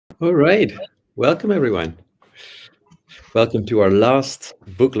All right. Welcome, everyone. Welcome to our last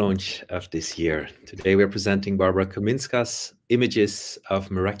book launch of this year. Today, we're presenting Barbara Kaminska's Images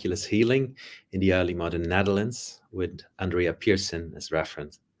of Miraculous Healing in the Early Modern Netherlands with Andrea Pearson as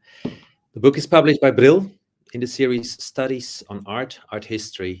referent. The book is published by Brill in the series Studies on Art, Art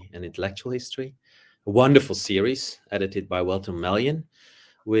History, and Intellectual History, a wonderful series edited by Welton Mellion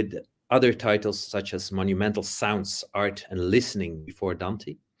with other titles such as Monumental Sounds, Art, and Listening Before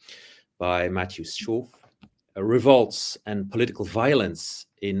Dante by Matthew Schoof, Revolts and Political Violence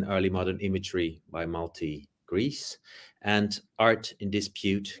in Early Modern Imagery by Malte Gries, and Art in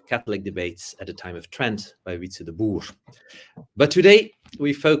Dispute, Catholic Debates at the Time of Trent by Wietse de Boer. But today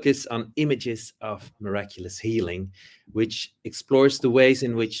we focus on Images of Miraculous Healing, which explores the ways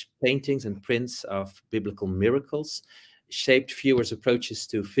in which paintings and prints of biblical miracles shaped viewers' approaches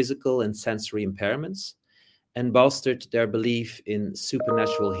to physical and sensory impairments and bolstered their belief in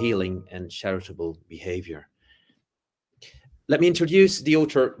supernatural healing and charitable behavior. Let me introduce the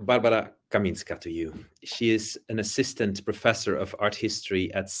author Barbara Kaminska to you. She is an assistant professor of art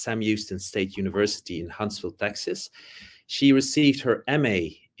history at Sam Houston State University in Huntsville, Texas. She received her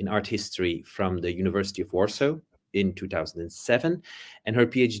MA in art history from the University of Warsaw in 2007 and her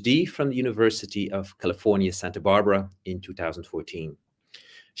PhD from the University of California, Santa Barbara in 2014.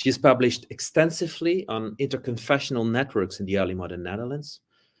 She has published extensively on interconfessional networks in the early modern Netherlands,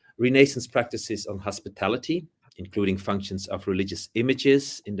 Renaissance practices on hospitality, including functions of religious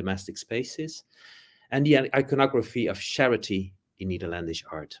images in domestic spaces, and the iconography of charity in Netherlandish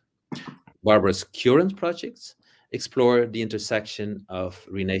art. Barbara's current projects explore the intersection of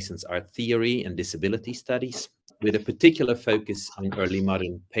Renaissance art theory and disability studies, with a particular focus on early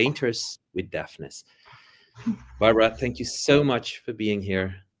modern painters with deafness. Barbara, thank you so much for being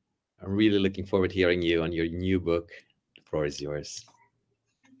here. I'm really looking forward to hearing you on your new book. The floor is yours.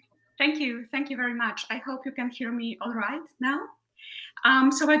 Thank you very much. I hope you can hear me all right now.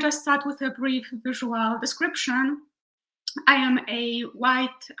 So I just start with a brief visual description. I am a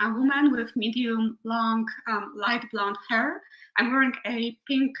white woman with medium long light blonde hair. I'm wearing a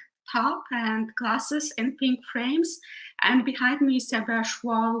pink top and glasses in pink frames. And behind me is a beige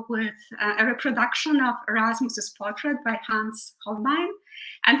wall with a reproduction of Erasmus's portrait by Hans Holbein.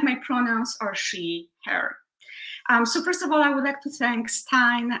 And my pronouns are she, her. So first of all, I would like to thank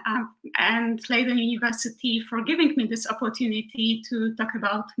Stein and Leiden University for giving me this opportunity to talk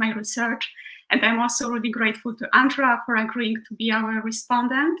about my research. And I'm also really grateful to Andrea for agreeing to be our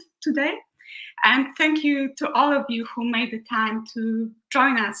respondent today. And thank you to all of you who made the time to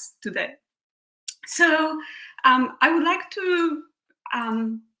join us today. So I would like to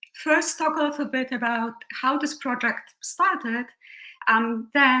first talk a little bit about how this project started,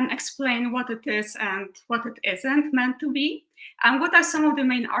 then explain what it is and what it isn't meant to be, and what are some of the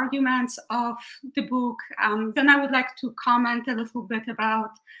main arguments of the book. Then I would like to comment a little bit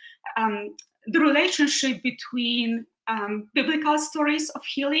about the relationship between biblical stories of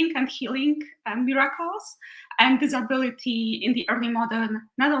healing and healing miracles and disability in the early modern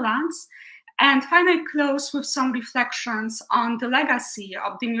Netherlands. And finally close with some reflections on the legacy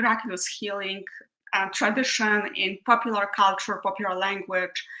of the miraculous healing tradition in popular culture, popular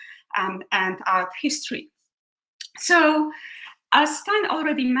language, and art history. So, as Stein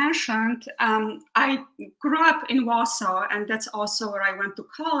already mentioned, I grew up in Warsaw, and that's also where I went to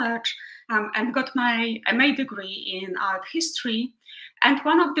college and got my MA degree in art history. And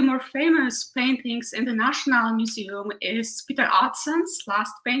one of the more famous paintings in the National Museum is Peter Artsen's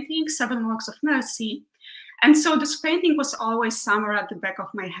last painting, Seven Works of Mercy. And so this painting was always somewhere at the back of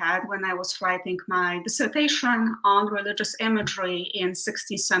my head when I was writing my dissertation on religious imagery in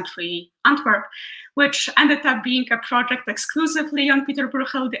 16th century Antwerp, which ended up being a project exclusively on Peter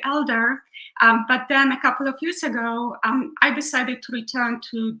Bruegel the Elder. But then a couple of years ago, I decided to return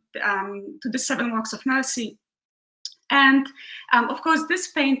to the Seven Works of Mercy. And of course,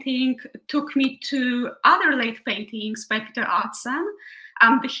 this painting took me to other late paintings by Peter Artsen,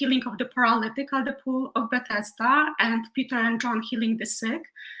 The Healing of the Paralytic at the Pool of Bethesda, and Peter and John Healing the Sick.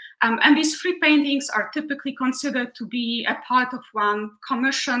 And these three paintings are typically considered to be a part of one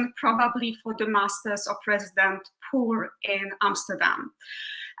commission, probably for the Masters of Resident Poor in Amsterdam.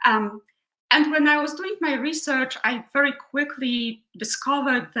 And when I was doing my research, I very quickly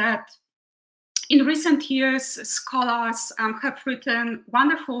discovered that in recent years, scholars have written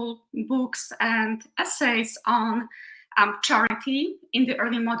wonderful books and essays on charity in the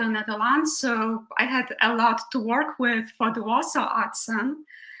early modern Netherlands. So I had a lot to work with for the Warsaw Art Scene.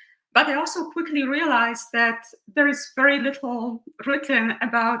 But I also quickly realized that there is very little written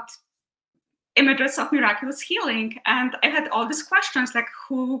about Images of Miraculous Healing, and I had all these questions like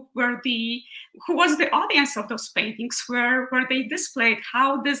who was the audience of those paintings, where were they displayed,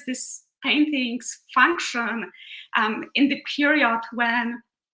 how does these paintings function in the period when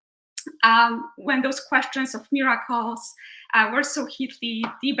those questions of miracles were so hotly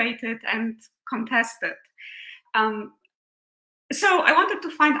debated and contested. So I wanted to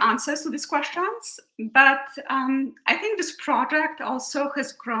find answers to these questions, but I think this project also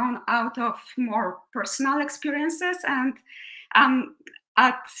has grown out of more personal experiences, and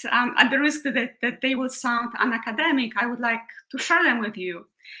at the risk that they will sound unacademic, I would like to share them with you.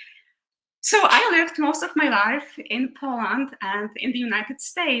 So I lived most of my life in Poland and in the United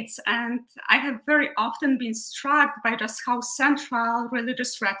States, and I have very often been struck by just how central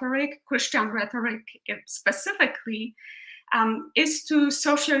religious rhetoric, Christian rhetoric specifically, is to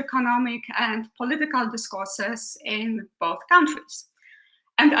socioeconomic and political discourses in both countries.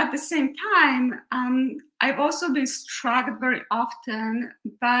 And at the same time, I've also been struck very often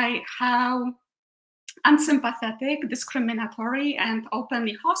by how unsympathetic, discriminatory, and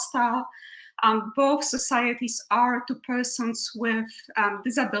openly hostile both societies are to persons with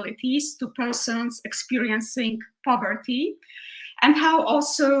disabilities, to persons experiencing poverty, and how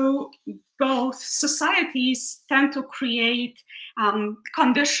also both societies tend to create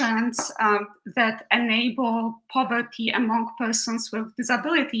conditions that enable poverty among persons with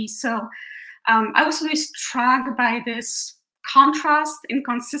disabilities. So I was really struck by this contrast,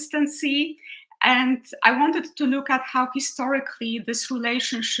 inconsistency, and I wanted to look at how historically this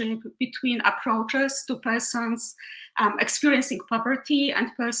relationship between approaches to persons experiencing poverty and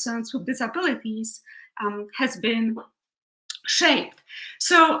persons with disabilities has been shaped.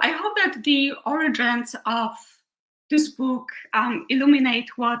 So I hope that the origins of this book illuminate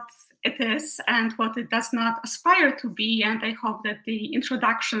what it is and what it does not aspire to be, and I hope that the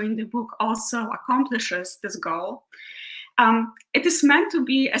introduction in the book also accomplishes this goal. It is meant to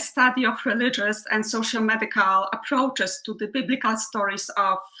be a study of religious and socio-medical approaches to the biblical stories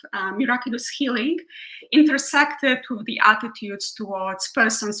of miraculous healing, intersected with the attitudes towards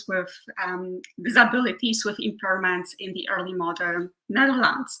persons with disabilities, with impairments in the early modern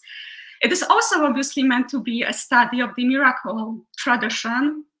Netherlands. It is also obviously meant to be a study of the miracle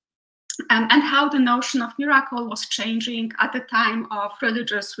tradition and how the notion of miracle was changing at the time of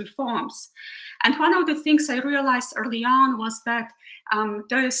religious reforms. And one of the things I realized early on was that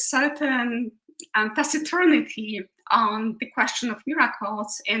there is certain taciturnity on the question of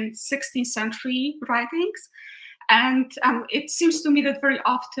miracles in 16th century writings. And it seems to me that very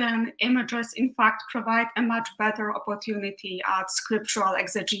often images, in fact, provide a much better opportunity at scriptural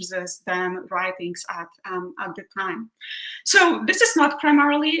exegesis than writings at the time. So this is not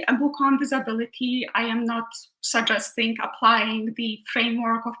primarily a book on disability. I am not suggesting applying the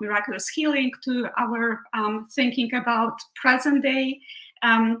framework of miraculous healing to our thinking about present day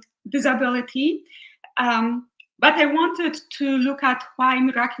disability. But I wanted to look at why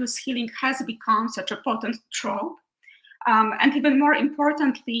miraculous healing has become such a potent trope. And even more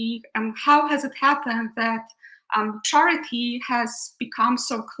importantly, how has it happened that charity has become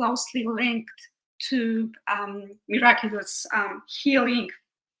so closely linked to miraculous healing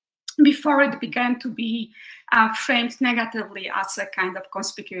before it began to be framed negatively as a kind of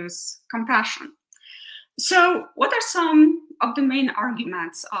conspicuous compassion. So what are some of the main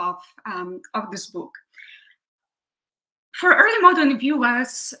arguments of this book? For early modern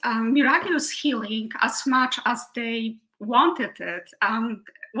viewers, miraculous healing, as much as they wanted it,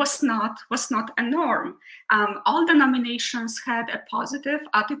 was not a norm. All denominations had a positive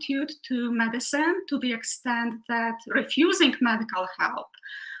attitude to medicine, to the extent that refusing medical help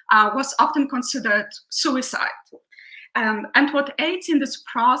was often considered suicide. And what aids in this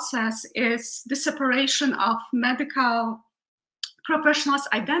process is the separation of medical professionals'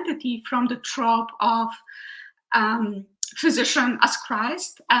 identity from the trope of physician as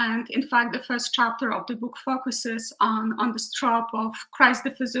Christ. And in fact, the first chapter of the book focuses on this trope of Christ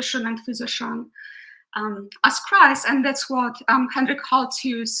the physician and physician as Christ. And that's what Hendrik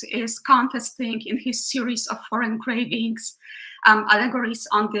Holthuis is contesting in his series of 4 engravings, allegories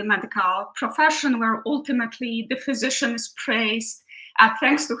on the medical profession, where ultimately the physician is praised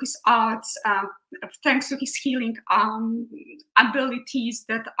thanks to his arts, thanks to his healing abilities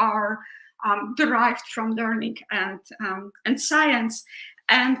that are derived from learning and science.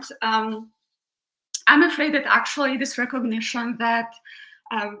 And I'm afraid that actually this recognition that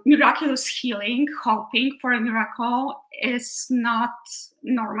miraculous healing, hoping for a miracle, is not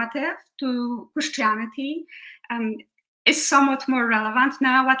normative to Christianity, is somewhat more relevant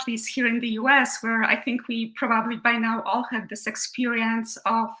now, at least here in the US, where I think we probably by now all have this experience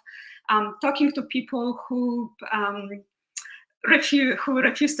of talking to people who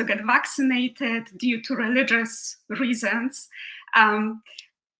refuse to get vaccinated due to religious reasons.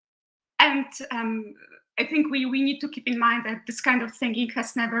 I think we need to keep in mind that this kind of thinking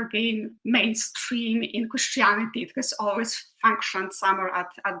has never been mainstream in Christianity. It has always functioned somewhere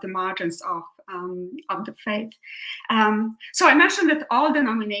at the margins of the faith. So I mentioned that all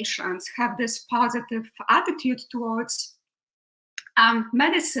denominations have this positive attitude towards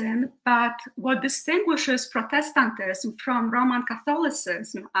medicine, but what distinguishes Protestantism from Roman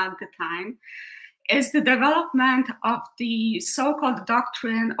Catholicism at the time is the development of the so-called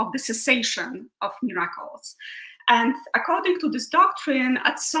doctrine of the cessation of miracles. And according to this doctrine,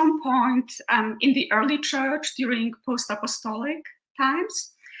 at some point in the early church during post-apostolic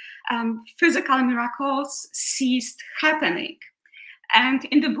times, physical miracles ceased happening. And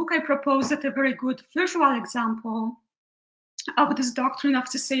in the book, I propose that a very good visual example of this doctrine of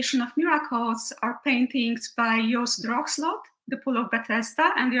cessation of miracles are paintings by Jos Drogslot, The Pool of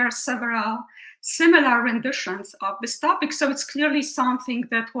Bethesda, and there are several similar renditions of this topic. So it's clearly something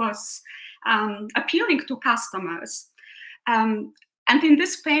that was appealing to customers. And in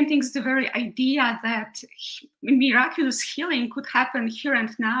these paintings, the very idea that miraculous healing could happen here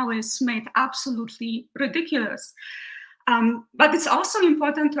and now is made absolutely ridiculous. But it's also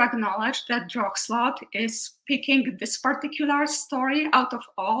important to acknowledge that Drogslot is picking this particular story out of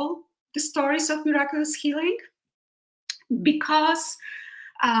all the stories of miraculous healing because,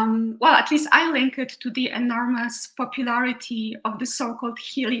 well, at least I link it to the enormous popularity of the so-called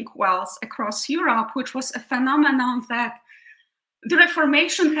healing wells across Europe, which was a phenomenon that the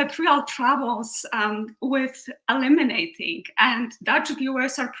Reformation had real troubles with eliminating, and Dutch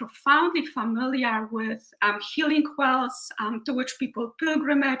viewers are profoundly familiar with healing wells to which people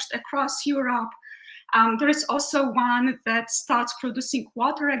pilgrimaged across Europe. There is also one that starts producing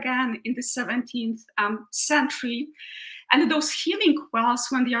water again in the 17th century. And those healing wells,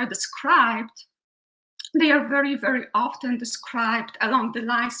 when they are described, they are very, very often described along the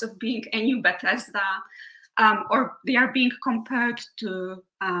lines of being a new Bethesda, or they are being compared to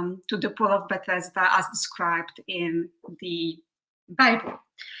the Pool of Bethesda as described in the Bible.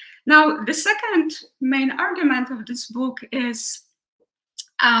 Now, the second main argument of this book is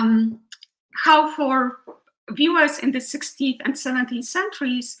how for viewers in the 16th and 17th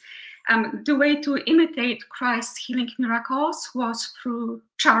centuries, the way to imitate Christ's healing miracles was through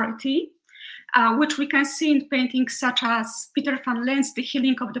charity, which we can see in paintings such as Peter van Lin's The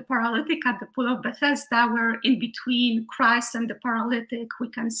Healing of the Paralytic at the Pool of Bethesda, where in between Christ and the paralytic, we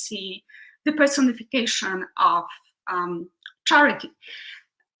can see the personification of charity.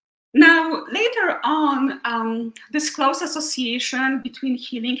 Now, later on, this close association between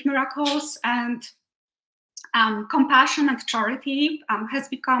healing miracles and compassion and charity has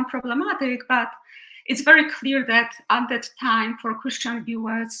become problematic, but it's very clear that at that time for Christian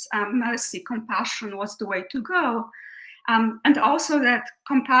viewers, mercy, compassion was the way to go. And also that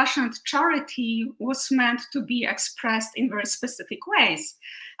compassion and charity was meant to be expressed in very specific ways.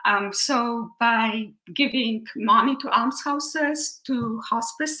 So by giving money to almshouses, to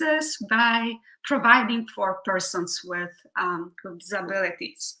hospices, by providing for persons with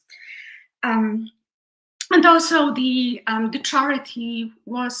disabilities. And also the charity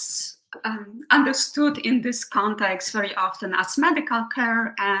was understood in this context very often as medical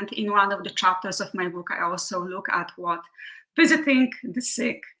care. And in one of the chapters of my book, I also look at what visiting the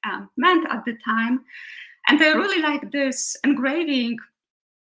sick meant at the time. And I really like this engraving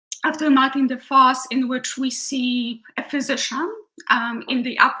after Martin de Vos, in which we see a physician in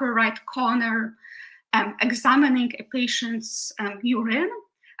the upper right corner examining a patient's urine.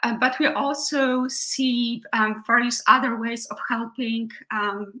 But we also see various other ways of helping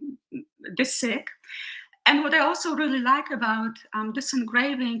the sick. And what I also really like about this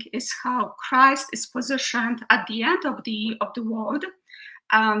engraving is how Christ is positioned at the end of the ward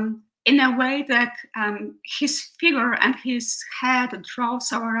in a way that his figure and his head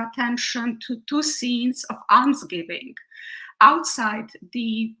draws our attention to two scenes of almsgiving outside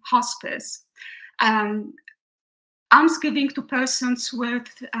the hospice. Almsgiving to persons with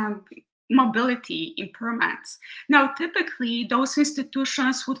mobility impairments. Now, typically, those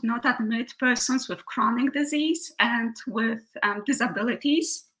institutions would not admit persons with chronic disease and with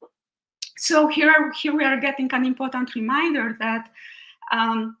disabilities. So here we are getting an important reminder that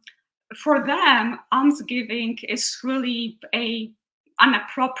for them, almsgiving is really an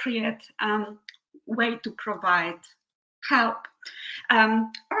appropriate way to provide help.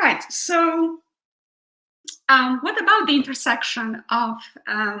 All right, so what about the intersection of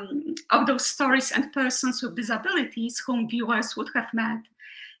those stories and persons with disabilities whom viewers would have met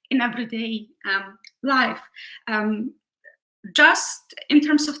in everyday life. Just in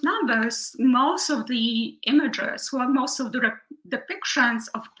terms of numbers, most of the images, well, most of the depictions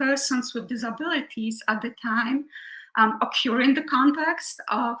of persons with disabilities at the time occur in the context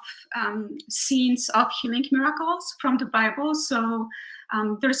of scenes of healing miracles from the Bible. So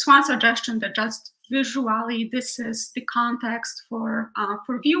there's one suggestion that just visually this is the context for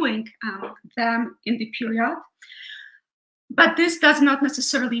viewing them in the period. But this does not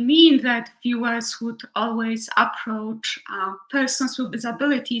necessarily mean that viewers would always approach persons with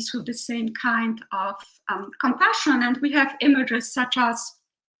disabilities with the same kind of compassion. And we have images such as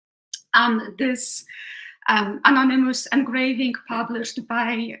this anonymous engraving published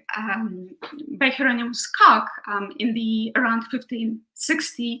by Hieronymus Koch in the around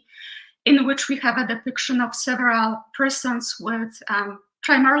 1560, in which we have a depiction of several persons with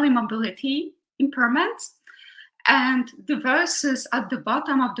primarily mobility impairments. And the verses at the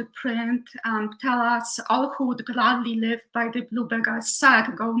bottom of the print tell us, all who would gladly live by the blue beggar's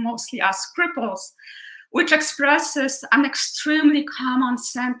side go mostly as cripples, which expresses an extremely common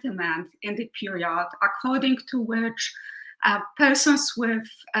sentiment in the period, according to which persons with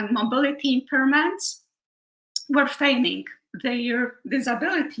mobility impairments were feigning their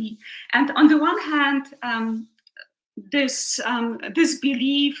disability. And on the one hand, this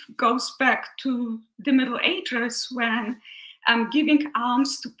belief goes back to the Middle Ages, when giving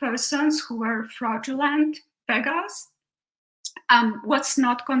alms to persons who were fraudulent beggars was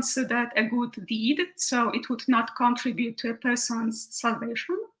not considered a good deed, so it would not contribute to a person's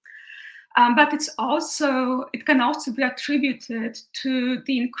salvation. But it can also be attributed to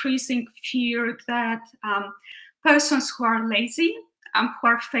the increasing fear that persons who are lazy, who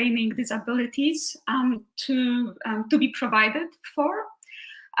are feigning disabilities to be provided for,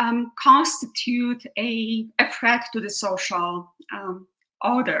 constitute a threat to the social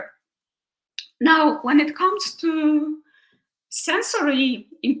order. Now, when it comes to sensory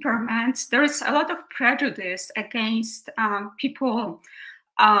impairments, there is a lot of prejudice against people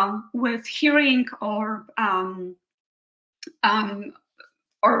with hearing or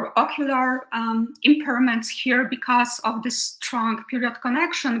ocular impairments here, because of the strong period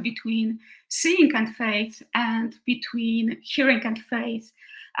connection between seeing and faith and between hearing and faith,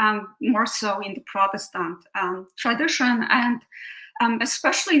 more so in the Protestant tradition. And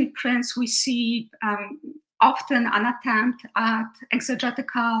especially in prints, we see often an attempt at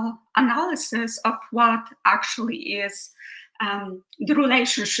exegetical analysis of what actually is the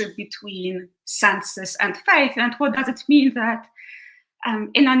relationship between senses and faith, and what does it mean that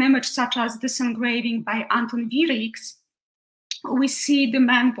in an image such as this engraving by Anton Wierix, we see the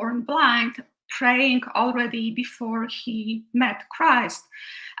man born blind praying already before he met Christ.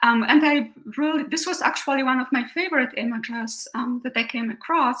 And this was actually one of my favorite images that I came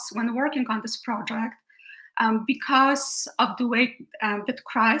across when working on this project, because of the way that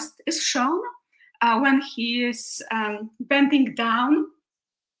Christ is shown when he is bending down.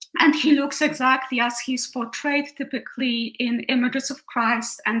 And he looks exactly as he's portrayed typically in Images of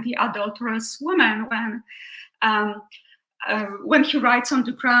Christ and the Adulterous Woman, when he writes on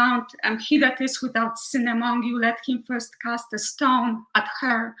the ground, he that is without sin among you, let him first cast a stone at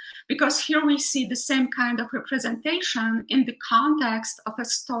her. Because here we see the same kind of representation in the context of a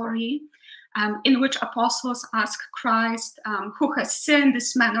story in which apostles ask Christ, who has sinned,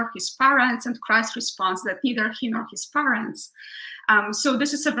 this man or his parents? And Christ responds that neither he nor his parents. So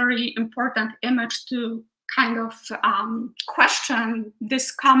this is a very important image to kind of question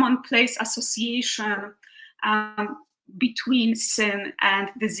this commonplace association between sin and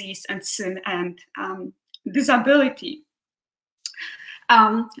disease and sin and disability.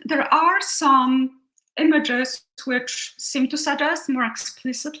 There are some images which seem to suggest more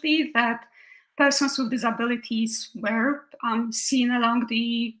explicitly that persons with disabilities were seen along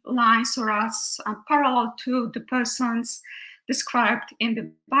the lines or as parallel to the persons described in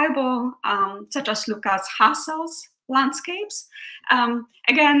the Bible, such as Lucas Hassel's landscapes.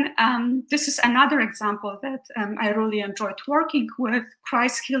 Again, this is another example that I really enjoyed working with,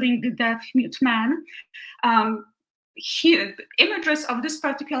 Christ healing the deaf mute man. Images of this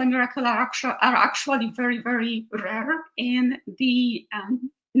particular miracle are actually very, very rare in the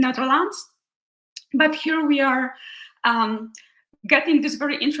Netherlands. But here we are getting this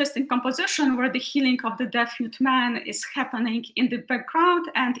very interesting composition where the healing of the deaf mute man is happening in the background,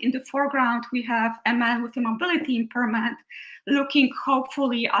 and in the foreground we have a man with a mobility impairment looking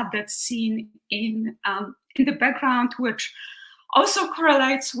hopefully at that scene in the background, which also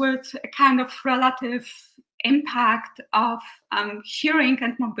correlates with a kind of relative impact of hearing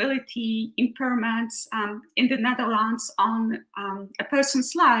and mobility impairments in the Netherlands on a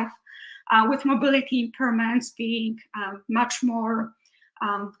person's life, with mobility impairments being much more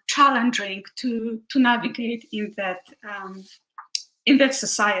challenging to navigate in that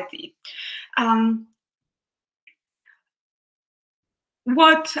society.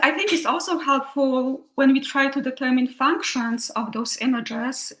 What I think is also helpful when we try to determine functions of those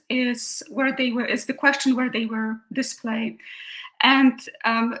images is the question where they were displayed. And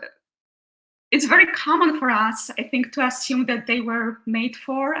it's very common for us, I think, to assume that they were made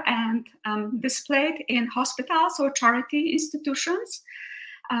for and displayed in hospitals or charity institutions,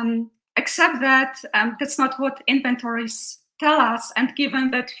 except that that's not what inventories tell us. And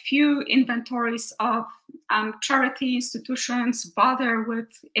given that few inventories of charity institutions bother with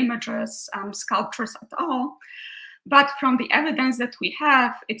images, sculptures at all, but from the evidence that we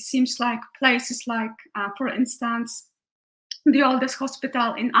have, it seems like places like, for instance, the oldest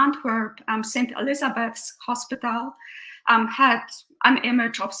hospital in Antwerp, St. Elizabeth's Hospital, had an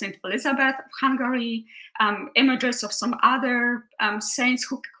image of St. Elizabeth of Hungary, images of some other saints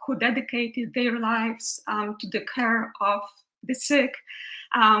who dedicated their lives to the care of the sick.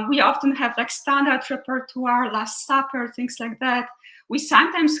 We often have like standard repertoire, Last Supper, things like that. We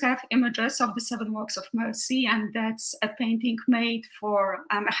sometimes have images of the Seven Works of Mercy, and that's a painting made for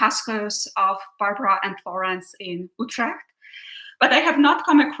a Huskers of Barbara and Florence in Utrecht. But I have not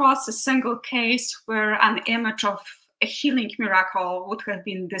come across a single case where an image of a healing miracle would have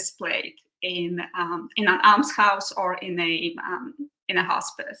been displayed in an almshouse or in a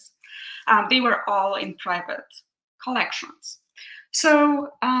hospice. They were all in private collections. So,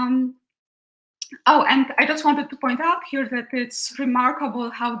 and I just wanted to point out here that it's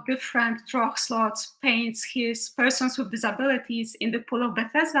remarkable how different Droogslot paints his persons with disabilities in the Pool of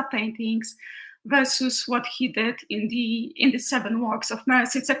Bethesda paintings versus what he did in the Seven Works of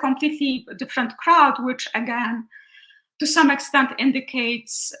Mercy. It's a completely different crowd, which again, to some extent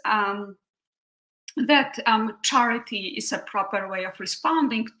indicates that charity is a proper way of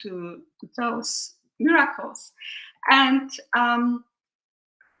responding to those miracles. And on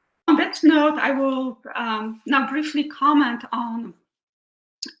that note, I will now briefly comment on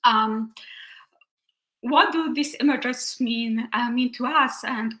what do these images mean to us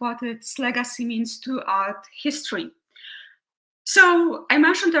and what its legacy means to art history. So I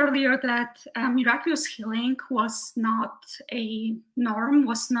mentioned earlier that miraculous healing was not a norm,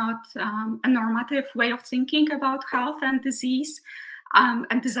 was not a normative way of thinking about health and disease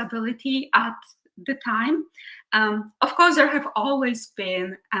and disability at the time. Of course, there have always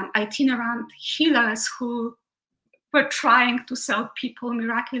been itinerant healers who were trying to sell people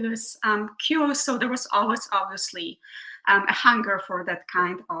miraculous cures. So there was always, obviously, a hunger for that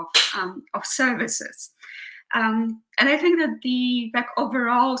kind of services. And I think that the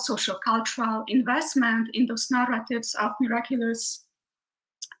overall social cultural investment in those narratives of miraculous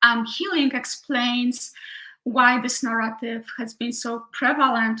healing explains why this narrative has been so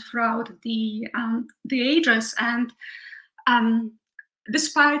prevalent throughout the ages. And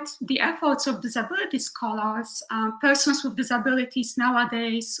despite the efforts of disability scholars, persons with disabilities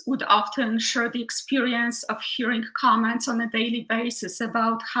nowadays would often share the experience of hearing comments on a daily basis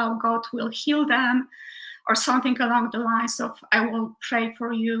about how God will heal them, or something along the lines of, I will pray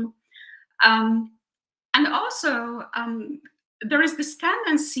for you. And also, there is this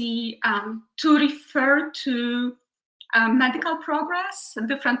tendency to refer to medical progress,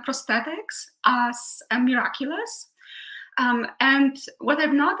 different prosthetics, as miraculous. And what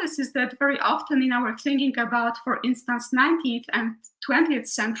I've noticed is that very often in our thinking about, for instance, 19th and 20th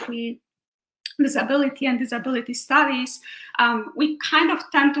century disability and disability studies, we kind of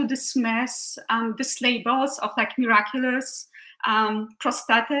tend to dismiss these labels of like miraculous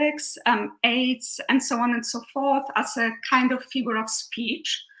prosthetics, aids, and so on and so forth as a kind of figure of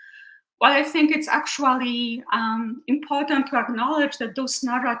speech. While I think it's actually important to acknowledge that those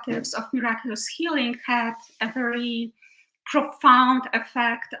narratives of miraculous healing had a very profound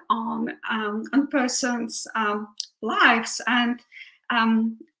effect on persons' lives. And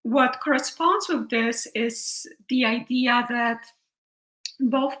what corresponds with this is the idea that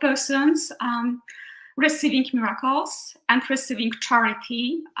both persons receiving miracles and receiving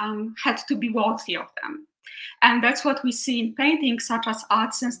charity had to be worthy of them. And that's what we see in paintings such as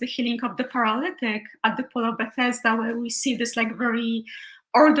Adson's The Healing of the Paralytic at the Pool of Bethesda, where we see this like very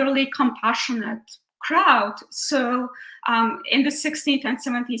orderly, compassionate crowd. So in the 16th and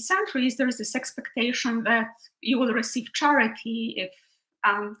 17th centuries, there is this expectation that you will receive charity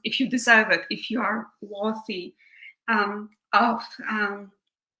if you deserve it, if you are worthy of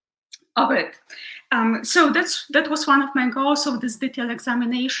of it. So that was one of my goals of this detailed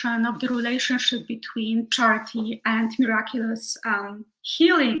examination of the relationship between charity and miraculous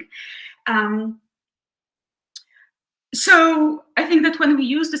healing. So I think that when we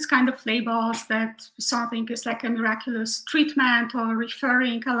use this kind of labels, that something is like a miraculous treatment or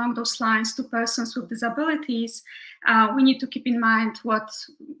referring along those lines to persons with disabilities, we need to keep in mind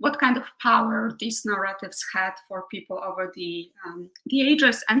what kind of power these narratives had for people over the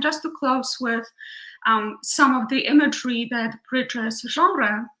ages. And just to close with some of the imagery that bridges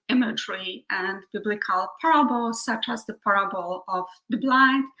genre imagery and biblical parables, such as the parable of the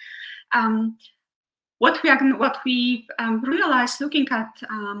blind. What we realize looking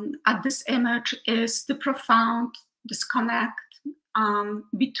at this image is the profound disconnect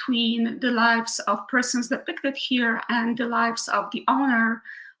between the lives of persons depicted here and the lives of the owner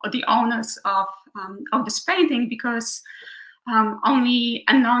or the owners of this painting, because only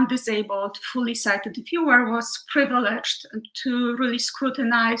a non-disabled, fully sighted viewer was privileged to really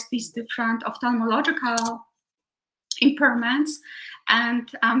scrutinize these different ophthalmological impairments.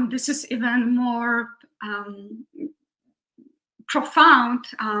 And this is even more profound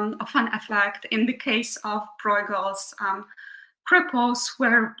of an effect in the case of Bruegel's cripples,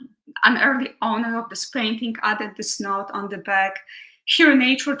 where an early owner of this painting added this note on the back: "Here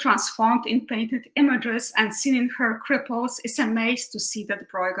nature transformed in painted images, and seen in her cripples is amazed to see that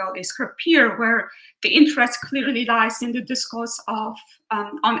Bruegel is her peer," where the interest clearly lies in the discourse of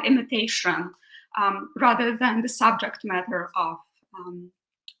on imitation rather than the subject matter of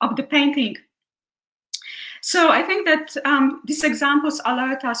the painting. So I think that these examples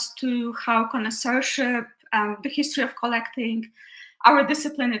alert us to how connoisseurship, the history of collecting, our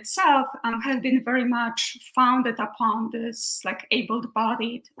discipline itself has been very much founded upon this like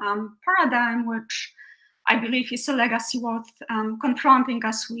able-bodied paradigm, which I believe is a legacy worth confronting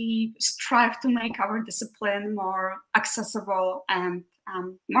as we strive to make our discipline more accessible and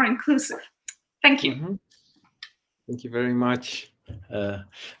more inclusive. Thank you. Mm-hmm. Thank you very much,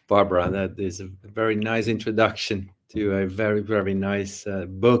 Barbara. That is a very nice introduction to a very, very nice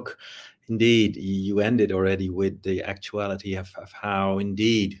book. Indeed, you ended already with the actuality of how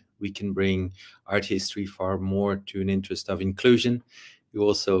indeed we can bring art history far more to an interest of inclusion. You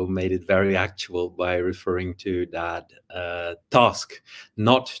also made it very actual by referring to that task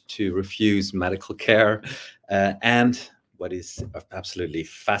not to refuse medical care. And what is absolutely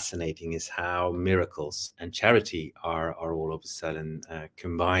fascinating is how miracles and charity are all of a sudden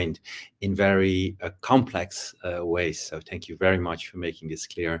combined in very complex ways. So thank you very much for making this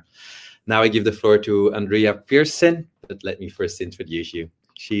clear. Now I give the floor to Andrea Pearson, but let me first introduce you.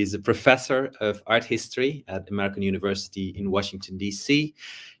 She's a professor of art history at American University in Washington, D.C.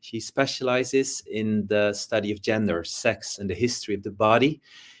 She specializes in the study of gender, sex, and the history of the body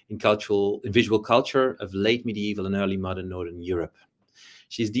in visual culture of late medieval and early modern Northern Europe.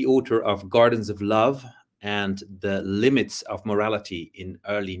 She's the author of Gardens of Love and The Limits of Morality in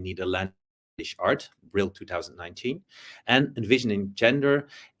Early Netherlandish Art, Brill 2019, and Envisioning Gender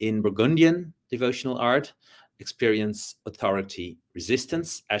in Burgundian Devotional Art, Experience, Authority,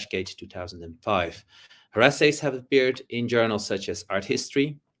 Resistance, Ashgate 2005. Her essays have appeared in journals such as Art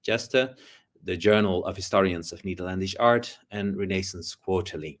History, Gesta, the Journal of Historians of Netherlandish Art, and Renaissance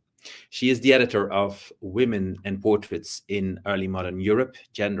Quarterly. She is the editor of Women and Portraits in Early Modern Europe,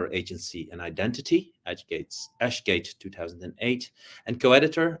 Gender, Agency and Identity, Ashgate 2008, and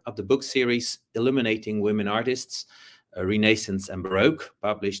co-editor of the book series Illuminating Women Artists, Renaissance and Baroque,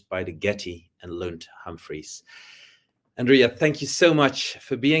 published by the Getty and Lund Humphreys. Andrea, thank you so much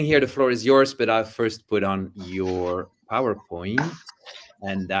for being here. The floor is yours, but I'll first put on your PowerPoint,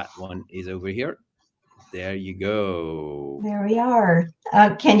 and that one is over here. There you go. There we are.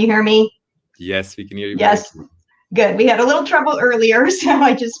 Can you hear me? Yes, we can hear you. Yes, good. We had a little trouble earlier, so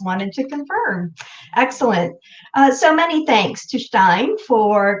I just wanted to confirm. Excellent. So many thanks to Stein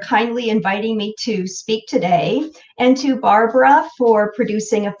for kindly inviting me to speak today, and to Barbara for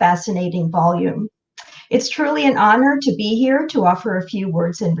producing a fascinating volume. It's truly an honor to be here to offer a few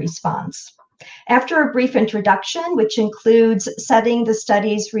words in response. After a brief introduction, which includes setting the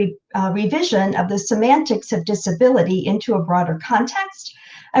study's revision of the semantics of disability into a broader context,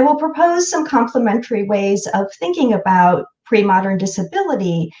 I will propose some complementary ways of thinking about pre-modern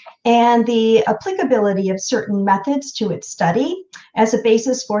disability and the applicability of certain methods to its study as a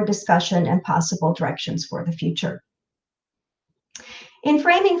basis for discussion and possible directions for the future. In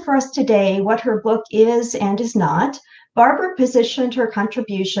framing for us today what her book is and is not, Barbara positioned her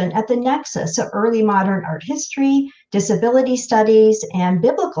contribution at the nexus of early modern art history, disability studies, and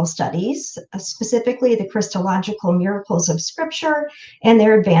biblical studies, specifically the Christological miracles of Scripture and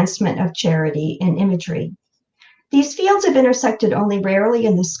their advancement of charity and imagery. These fields have intersected only rarely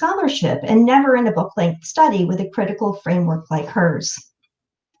in the scholarship and never in a book-length study with a critical framework like hers.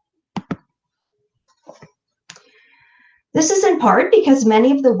 This is in part because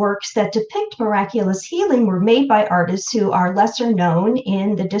many of the works that depict miraculous healing were made by artists who are lesser known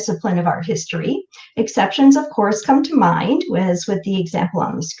in the discipline of art history. Exceptions, of course, come to mind, as with the example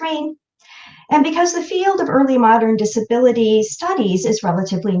on the screen, and because the field of early modern disability studies is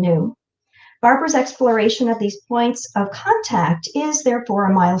relatively new. Barbara's exploration of these points of contact is therefore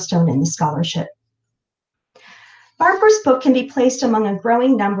a milestone in the scholarship. Barbara's book can be placed among a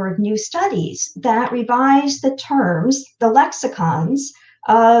growing number of new studies that revise the terms, the lexicons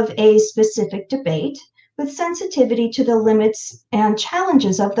of a specific debate, with sensitivity to the limits and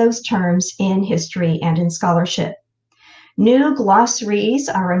challenges of those terms in history and in scholarship. New glossaries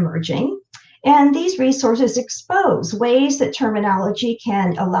are emerging, and these resources expose ways that terminology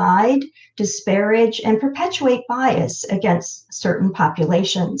can elide, disparage, and perpetuate bias against certain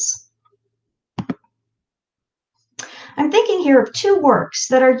populations. I'm thinking here of two works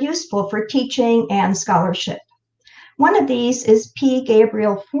that are useful for teaching and scholarship. One of these is P.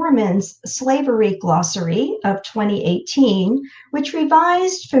 Gabriel Foreman's Slavery Glossary of 2018, which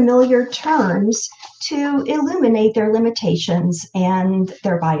revised familiar terms to illuminate their limitations and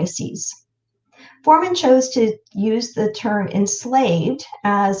their biases. Foreman chose to use the term enslaved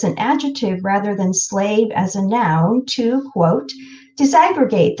as an adjective rather than slave as a noun to, quote,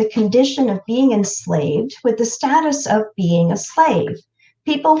 disaggregate the condition of being enslaved with the status of being a slave.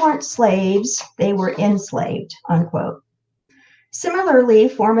 People weren't slaves, they were enslaved, unquote. Similarly,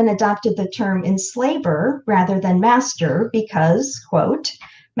 Foreman adopted the term enslaver rather than master because, quote,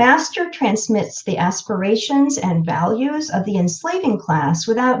 master transmits the aspirations and values of the enslaving class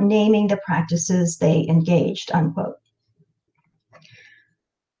without naming the practices they engaged, unquote.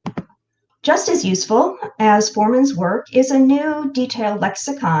 Just as useful as Foreman's work is a new detailed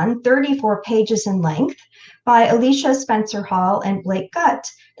lexicon, 34 pages in length, by Alicia Spencer Hall and Blake Gutt,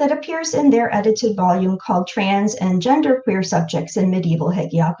 that appears in their edited volume called Trans and Genderqueer Subjects in Medieval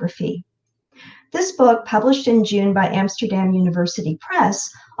Hagiography. This book, published in June by Amsterdam University Press,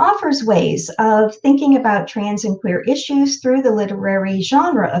 offers ways of thinking about trans and queer issues through the literary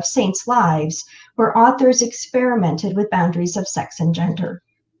genre of saints' lives, where authors experimented with boundaries of sex and gender.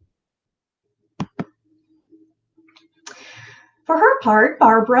 For her part,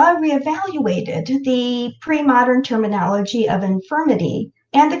 Barbara reevaluated the pre-modern terminology of infirmity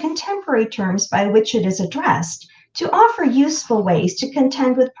and the contemporary terms by which it is addressed to offer useful ways to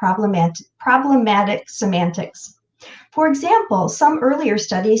contend with problematic semantics. For example, some earlier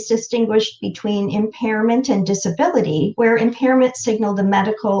studies distinguished between impairment and disability, where impairment signaled a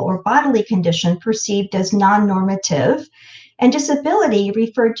medical or bodily condition perceived as non-normative, and disability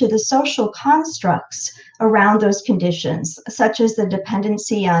referred to the social constructs around those conditions, such as the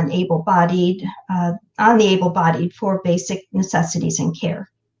dependency on the able-bodied for basic necessities and care.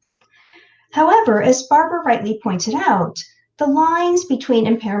 However, as Barbara rightly pointed out, the lines between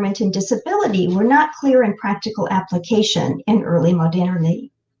impairment and disability were not clear in practical application in early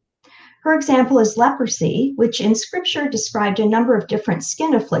modernity. Her example is leprosy, which in Scripture described a number of different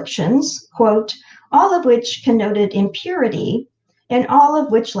skin afflictions, quote, all of which connoted impurity and all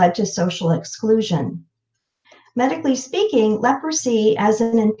of which led to social exclusion. Medically speaking, leprosy as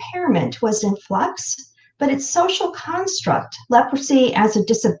an impairment was in flux, but its social construct, leprosy as a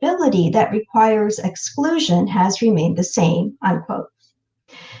disability that requires exclusion, has remained the same, unquote.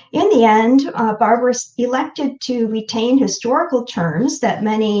 In the end, Barbara elected to retain historical terms that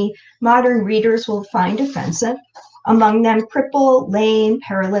many modern readers will find offensive, among them cripple, lame,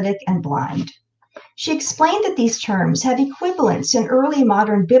 paralytic, and blind. She explained that these terms have equivalents in early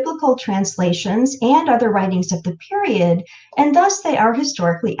modern biblical translations and other writings of the period, and thus they are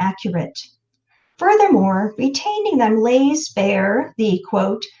historically accurate. Furthermore, retaining them lays bare the,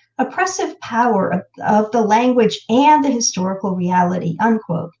 quote, oppressive power of the language and the historical reality,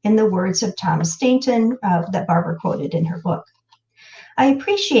 unquote, in the words of Thomas Stainton that Barbara quoted in her book. I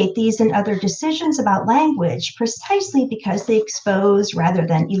appreciate these and other decisions about language precisely because they expose rather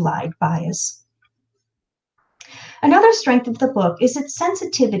than elide bias. Another strength of the book is its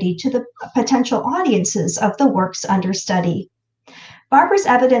sensitivity to the potential audiences of the works under study. Barbara's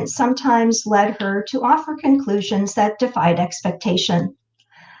evidence sometimes led her to offer conclusions that defied expectation.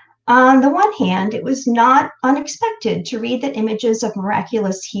 On the one hand, it was not unexpected to read that Images of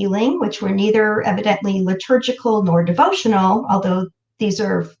Miraculous Healing, which were neither evidently liturgical nor devotional, although these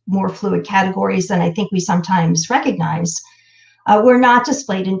are more fluid categories than I think we sometimes recognize, were not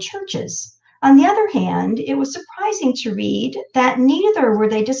displayed in churches. On the other hand, it was surprising to read that neither were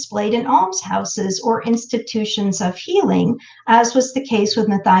they displayed in almshouses or institutions of healing, as was the case with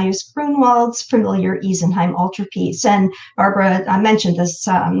Matthias Grunwald's familiar Isenheim altarpiece. And Barbara mentioned this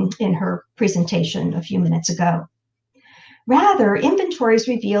in her presentation a few minutes ago. Rather, inventories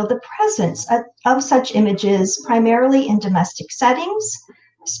revealed the presence of such images primarily in domestic settings,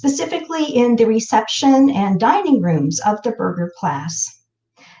 specifically in the reception and dining rooms of the burgher class.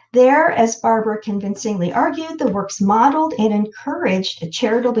 There, as Barbara convincingly argued, the works modeled and encouraged a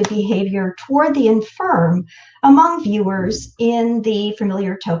charitable behavior toward the infirm among viewers in the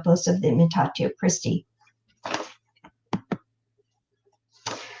familiar topos of the Imitatio Christi.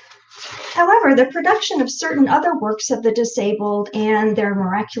 However, the production of certain other works of the disabled and their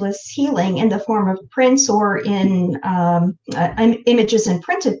miraculous healing in the form of prints or in images in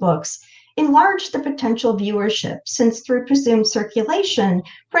printed books enlarged the potential viewership, since through presumed circulation,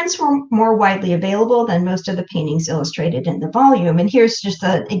 prints were more widely available than most of the paintings illustrated in the volume. And here's just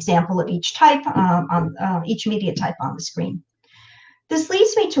an example of each type, each media type on the screen. This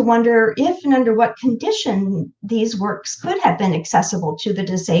leads me to wonder if and under what condition these works could have been accessible to the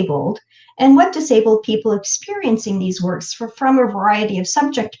disabled, and what disabled people experiencing these works from a variety of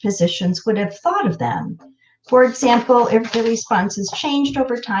subject positions would have thought of them. For example, if the responses changed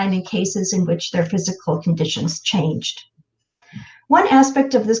over time in cases in which their physical conditions changed. One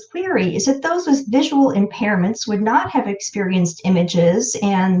aspect of this query is that those with visual impairments would not have experienced images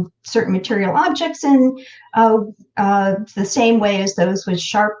and certain material objects in the same way as those with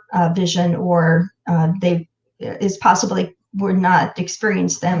sharp vision, or they is possibly would not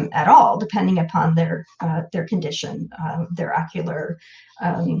experience them at all, depending upon their condition, their ocular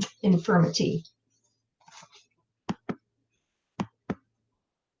infirmity.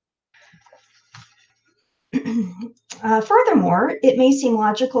 Furthermore, it may seem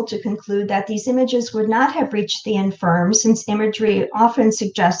logical to conclude that these images would not have reached the infirm, since imagery often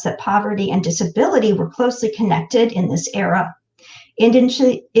suggests that poverty and disability were closely connected in this era.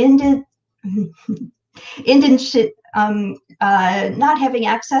 Not having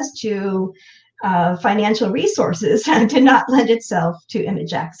access to financial resources did not lend itself to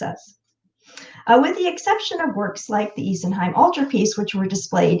image access. With the exception of works like the Isenheim altarpiece, which were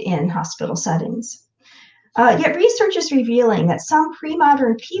displayed in hospital settings. Yet research is revealing that some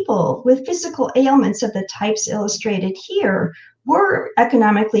pre-modern people with physical ailments of the types illustrated here were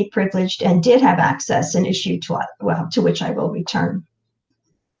economically privileged and did have access, an issue to which I will return.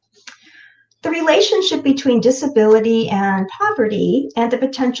 The relationship between disability and poverty and the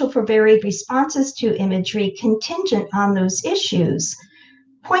potential for varied responses to imagery contingent on those issues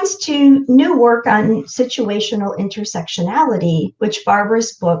points to new work on situational intersectionality, which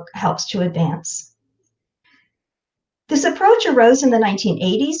Barbara's book helps to advance. This approach arose in the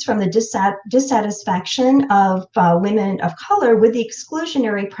 1980s from the dissatisfaction of women of color with the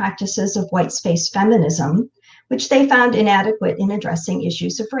exclusionary practices of white space feminism, which they found inadequate in addressing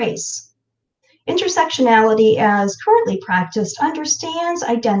issues of race. Intersectionality, as currently practiced, understands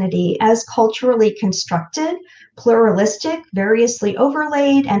identity as culturally constructed, pluralistic, variously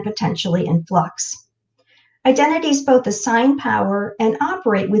overlaid, and potentially in flux. Identities both assign power and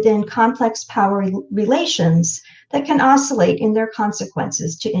operate within complex power relations that can oscillate in their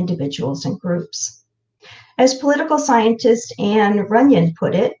consequences to individuals and groups. As political scientist Anne Runyon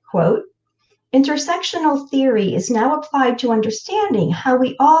put it, quote, "Intersectional theory is now applied to understanding how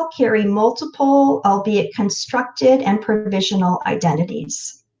we all carry multiple, albeit constructed and provisional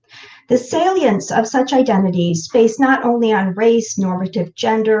identities. The salience of such identities based not only on race, normative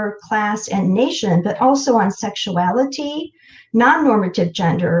gender, class, and nation, but also on sexuality, non-normative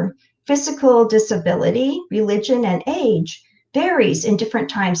gender, physical disability, religion, and age, varies in different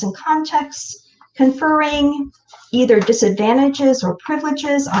times and contexts, conferring either disadvantages or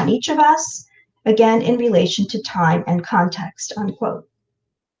privileges on each of us, again in relation to time and context," unquote.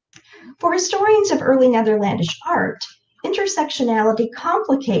 For historians of early Netherlandish art, intersectionality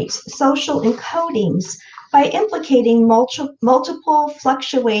complicates social encodings by implicating multiple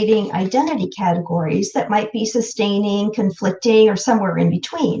fluctuating identity categories that might be sustaining, conflicting, or somewhere in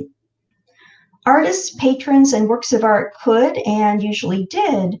between. Artists, patrons, and works of art could, and usually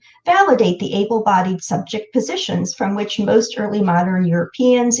did, validate the able-bodied subject positions from which most early modern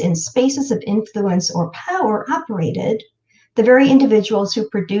Europeans in spaces of influence or power operated, the very individuals who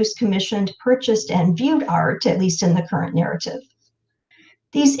produced, commissioned, purchased, and viewed art, at least in the current narrative.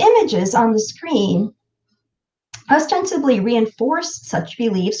 These images on the screen ostensibly reinforce such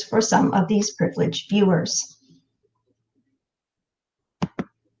beliefs for some of these privileged viewers.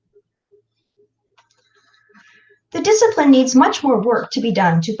 The discipline needs much more work to be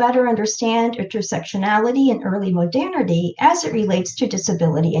done to better understand intersectionality in early modernity as it relates to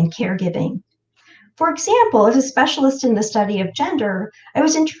disability and caregiving. For example, as a specialist in the study of gender, I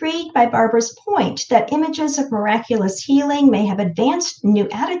was intrigued by Barbara's point that images of miraculous healing may have advanced new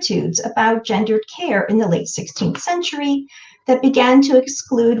attitudes about gendered care in the late 16th century that began to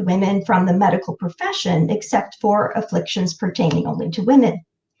exclude women from the medical profession except for afflictions pertaining only to women.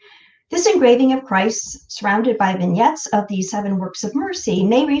 This engraving of Christ, surrounded by vignettes of the 7 works of mercy,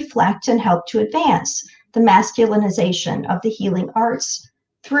 may reflect and help to advance the masculinization of the healing arts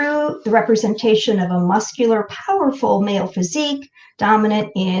through the representation of a muscular, powerful male physique dominant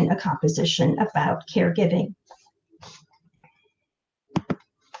in a composition about caregiving.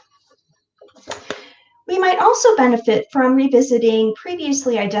 We might also benefit from revisiting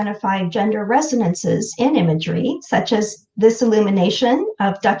previously identified gender resonances in imagery, such as this illumination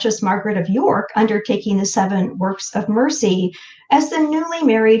of Duchess Margaret of York undertaking the 7 works of mercy as the newly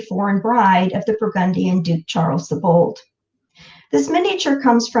married foreign bride of the Burgundian Duke Charles the Bold. This miniature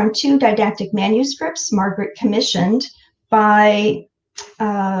comes from 2 didactic manuscripts Margaret commissioned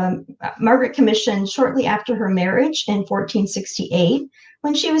shortly after her marriage in 1468,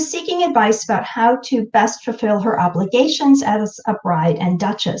 when she was seeking advice about how to best fulfill her obligations as a bride and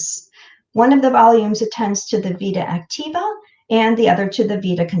duchess. One of the volumes attends to the Vita Activa and the other to the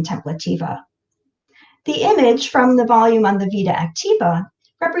Vita Contemplativa. The image from the volume on the Vita Activa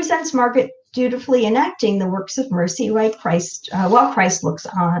represents Margaret dutifully enacting the works of mercy while Christ looks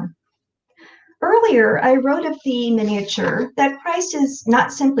on. Earlier, I wrote of the miniature that Christ is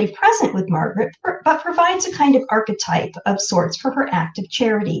not simply present with Margaret, but provides a kind of archetype of sorts for her act of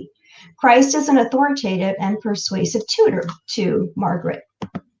charity. Christ is an authoritative and persuasive tutor to Margaret.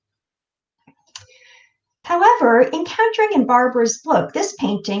 However, encountering in Barbara's book this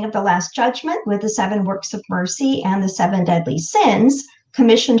painting of the Last Judgment with the 7 works of mercy and the 7 deadly sins,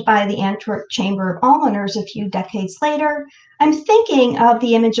 commissioned by the Antwerp Chamber of Almoners a few decades later, I'm thinking of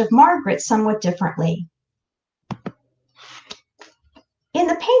the image of Margaret somewhat differently. In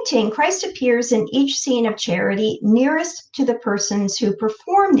the painting, Christ appears in each scene of charity nearest to the persons who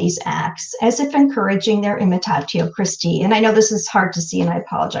perform these acts, as if encouraging their imitatio Christi. And I know this is hard to see, and I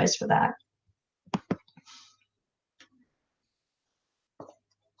apologize for that.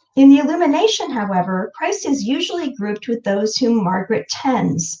 In the illumination, however, Christ is usually grouped with those whom Margaret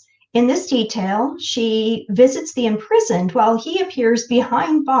tends. In this detail, she visits the imprisoned while he appears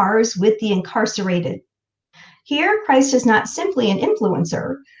behind bars with the incarcerated. Here, Christ is not simply an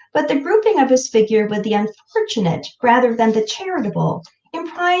influencer, but the grouping of his figure with the unfortunate rather than the charitable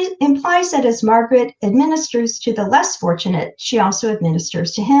implies that as Margaret administers to the less fortunate, she also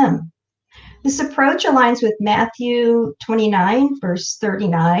administers to him. This approach aligns with Matthew 29, verse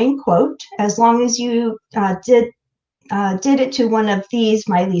 39, quote, "As long as you did it to one of these,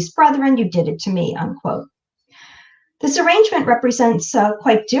 my least brethren, you did it to me," unquote. This arrangement represents a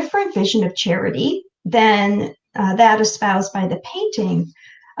quite different vision of charity than that espoused by the painting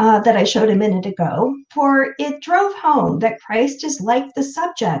that I showed a minute ago, for it drove home that Christ is like the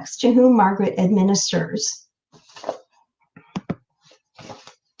subjects to whom Margaret administers.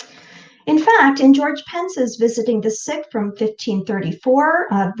 In fact, in George Pence's Visiting the Sick from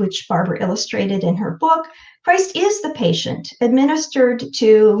 1534, which Barbara illustrated in her book, Christ is the patient, administered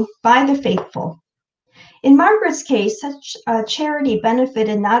to by the faithful. In Margaret's case, such charity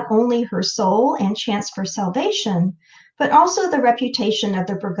benefited not only her soul and chance for salvation, but also the reputation of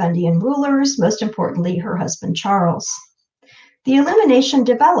the Burgundian rulers, most importantly, her husband Charles. The illumination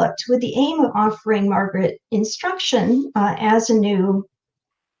developed with the aim of offering Margaret instruction as a new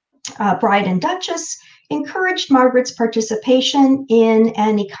bride and duchess, encouraged Margaret's participation in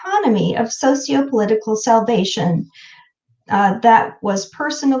an economy of socio-political salvation that was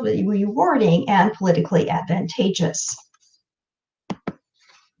personally rewarding and politically advantageous.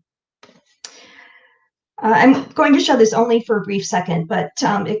 I'm going to show this only for a brief second, but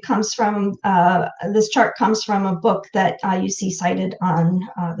it comes from, this chart comes from a book that you see cited on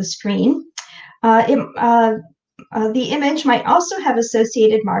the screen. The image might also have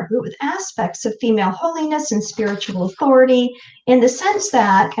associated Margaret with aspects of female holiness and spiritual authority, in the sense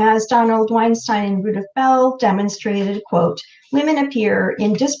that, as Donald Weinstein and Rudolf Bell demonstrated, quote, "Women appear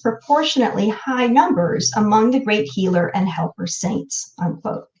in disproportionately high numbers among the great healer and helper saints,"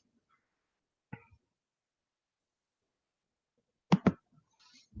 unquote.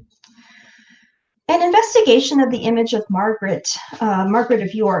 An investigation of the image of Margaret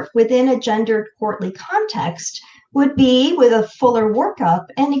of York within a gendered courtly context would be, with a fuller workup,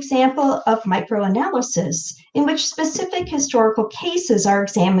 an example of microanalysis in which specific historical cases are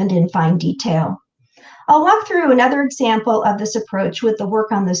examined in fine detail. I'll walk through another example of this approach with the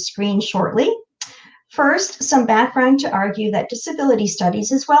work on the screen shortly. First, some background to argue that disability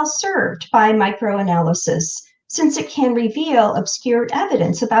studies is well served by microanalysis, since it can reveal obscured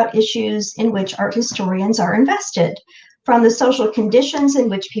evidence about issues in which art historians are invested, from the social conditions in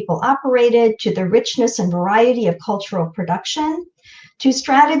which people operated, to the richness and variety of cultural production, to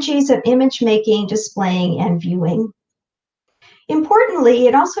strategies of image making, displaying, and viewing. Importantly,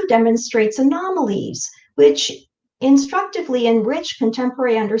 it also demonstrates anomalies, which instructively enrich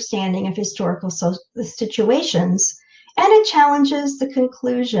contemporary understanding of historical situations, and it challenges the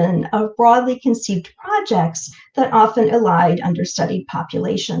conclusion of broadly conceived projects that often elide understudied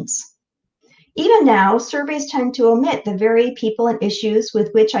populations. Even now, surveys tend to omit the very people and issues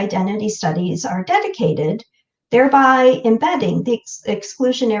with which identity studies are dedicated, thereby embedding the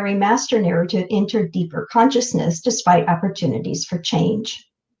exclusionary master narrative into deeper consciousness despite opportunities for change.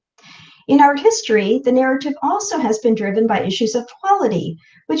 In art history, the narrative also has been driven by issues of quality,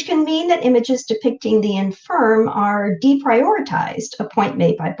 which can mean that images depicting the infirm are deprioritized, a point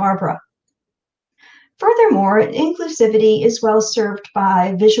made by Barbara. Furthermore, inclusivity is well served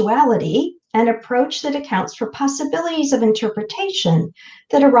by visuality, an approach that accounts for possibilities of interpretation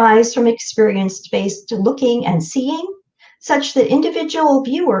that arise from experience-based looking and seeing, such that individual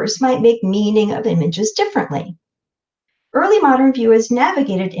viewers might make meaning of images differently. Early modern viewers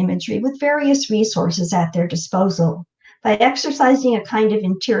navigated imagery with various resources at their disposal by exercising a kind of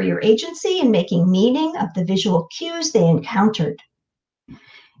interior agency and making meaning of the visual cues they encountered.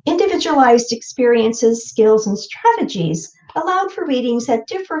 Individualized experiences, skills, and strategies allowed for readings that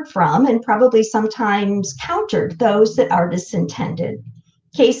differed from and probably sometimes countered those that artists intended,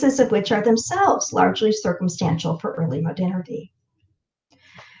 cases of which are themselves largely circumstantial for early modernity.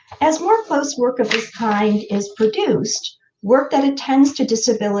 As more close work of this kind is produced, work that attends to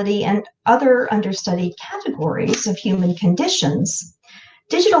disability and other understudied categories of human conditions,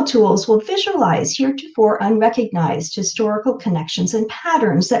 digital tools will visualize heretofore unrecognized historical connections and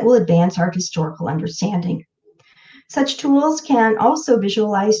patterns that will advance our historical understanding. Such tools can also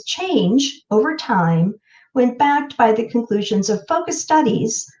visualize change over time when backed by the conclusions of focused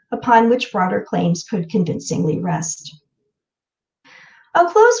studies upon which broader claims could convincingly rest. I'll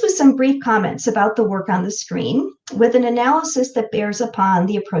close with some brief comments about the work on the screen, with an analysis that bears upon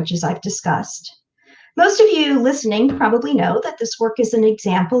the approaches I've discussed. Most of you listening probably know that this work is an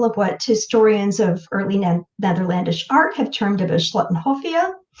example of what historians of early Netherlandish art have termed a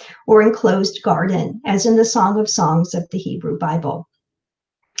beslottenhofje, or enclosed garden, as in the Song of Songs of the Hebrew Bible.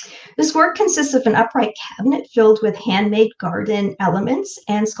 This work consists of an upright cabinet filled with handmade garden elements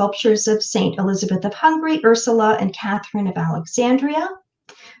and sculptures of Saint Elizabeth of Hungary, Ursula, and Catherine of Alexandria.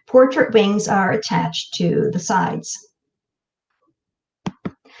 Portrait wings are attached to the sides.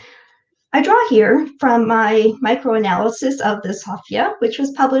 I draw here from my microanalysis of this hofje, which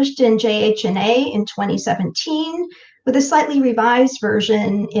was published in JHNA in 2017, with a slightly revised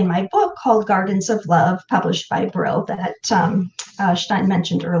version in my book called Gardens of Love, published by Brill, that Stein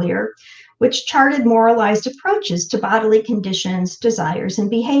mentioned earlier, which charted moralized approaches to bodily conditions, desires, and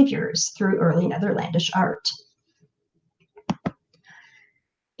behaviors through early Netherlandish art.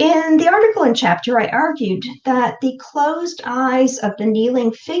 In the article and chapter, I argued that the closed eyes of the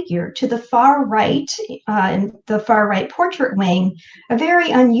kneeling figure to the far right, in the far right portrait wing, a very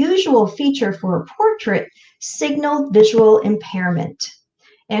unusual feature for a portrait, signaled visual impairment.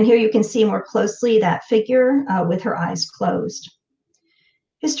 And here you can see more closely that figure with her eyes closed.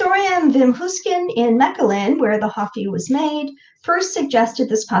 Historian Wim Husken in Mechelen, where the hofje was made, first suggested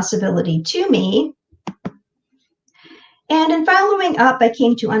this possibility to me. And in following up, I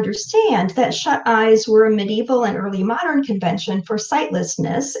came to understand that shut eyes were a medieval and early modern convention for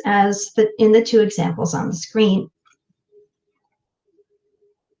sightlessness, as in the two examples on the screen.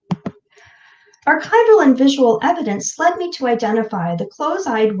 Archival and visual evidence led me to identify the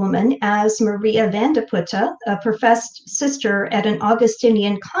close-eyed woman as Maria van de Putte, a professed sister at an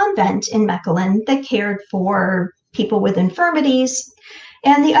Augustinian convent in Mechelen that cared for people with infirmities,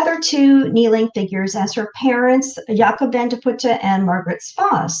 and the other two kneeling figures as her parents, Jacob van de Putte and Margaret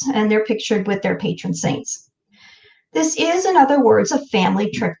Spaas, and they're pictured with their patron saints. This is, in other words, a family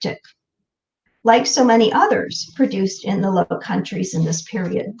triptych, like so many others produced in the Low Countries in this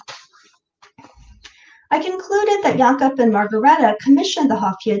period. I concluded that Jacob and Margareta commissioned the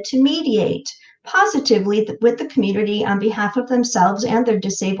hofje to mediate positively with the community on behalf of themselves and their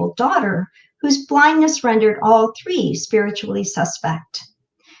disabled daughter, whose blindness rendered all three spiritually suspect.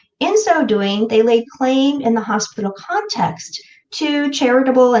 In so doing, they laid claim in the hospital context to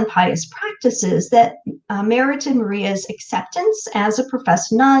charitable and pious practices that merited Maria's acceptance as a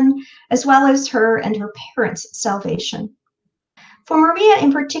professed nun, as well as her and her parents' salvation. For Maria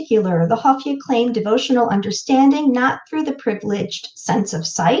in particular, the Hofje claimed devotional understanding not through the privileged sense of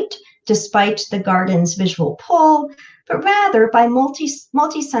sight, despite the garden's visual pull, but rather by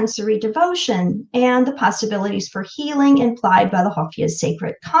multisensory devotion and the possibilities for healing implied by the Hofje's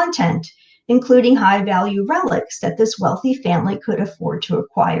sacred content, including high-value relics that this wealthy family could afford to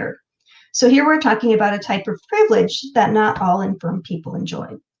acquire. So here we're talking about a type of privilege that not all infirm people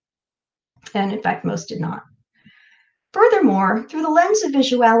enjoyed. And in fact, most did not. Furthermore, through the lens of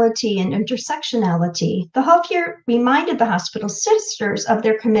visuality and intersectionality, the Hofje reminded the hospital sisters of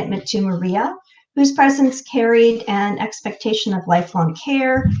their commitment to Maria, whose presence carried an expectation of lifelong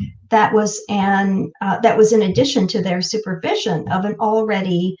care that was in addition to their supervision of an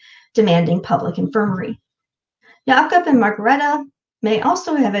already demanding public infirmary. Jakob and Margareta may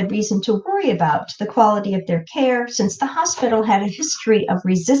also have had reason to worry about the quality of their care, since the hospital had a history of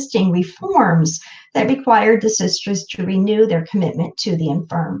resisting reforms that required the sisters to renew their commitment to the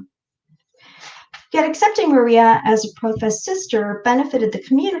infirm. Yet accepting Maria as a professed sister benefited the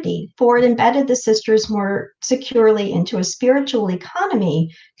community, for it embedded the sisters more securely into a spiritual economy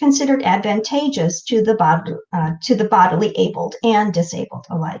considered advantageous to the bodily abled and disabled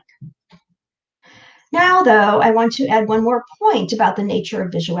alike. Now, though, I want to add one more point about the nature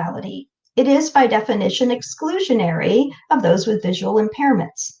of visuality. It is, by definition, exclusionary of those with visual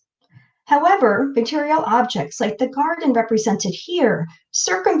impairments. However, material objects like the garden represented here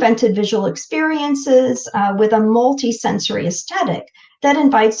circumvented visual experiences with a multisensory aesthetic that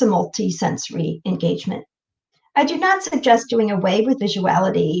invites a multisensory engagement. I do not suggest doing away with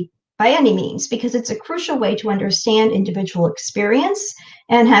visuality by any means, because it's a crucial way to understand individual experience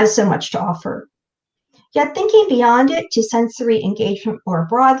and has so much to offer. Yet thinking beyond it to sensory engagement more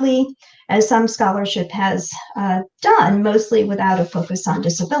broadly, as some scholarship has done, mostly without a focus on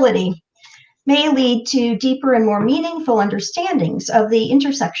disability, may lead to deeper and more meaningful understandings of the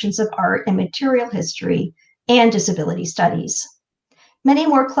intersections of art and material history and disability studies. Many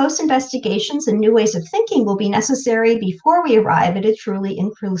more close investigations and new ways of thinking will be necessary before we arrive at a truly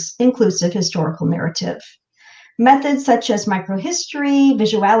inclusive historical narrative. Methods such as microhistory,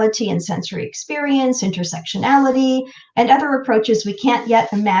 visuality and sensory experience, intersectionality, and other approaches we can't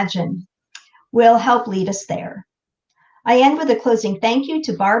yet imagine will help lead us there. I end with a closing thank you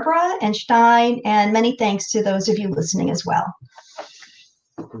to Barbara and Stein, and many thanks to those of you listening as well.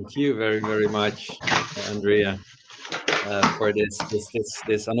 Thank you very, very much, Andrea, for this,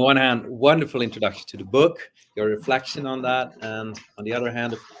 on the one hand, wonderful introduction to the book, your reflection on that, and on the other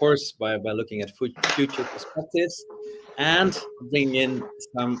hand, of course, by looking at future perspectives and bringing in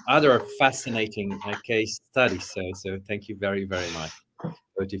some other fascinating case studies. So thank you very, very much,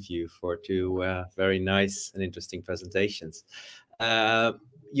 both of you, for two very nice and interesting presentations.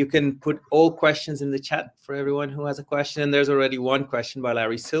 You can put all questions in the chat for everyone who has a question. And there's already one question by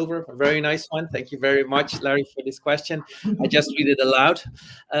Larry Silver, a very nice one. Thank you very much, Larry, for this question. I just read it aloud.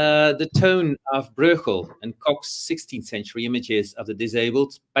 The tone of Bruegel and Koch's 16th century images of the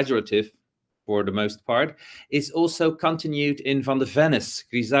disabled, pejorative for the most part, is also continued in Van de Venne's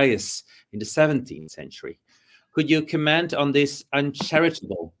Grisailles in the 17th century. Could you comment on this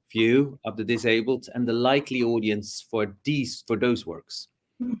uncharitable view of the disabled and the likely audience for those works?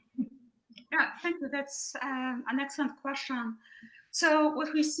 Yeah, thank you. That's an excellent question. So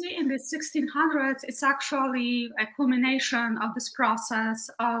what we see in the 1600s is actually a culmination of this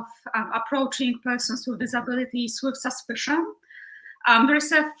process of approaching persons with disabilities with suspicion. There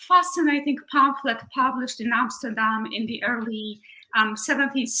is a fascinating pamphlet published in Amsterdam in the early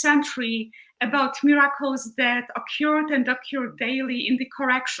 17th century about miracles that occurred and occurred daily in the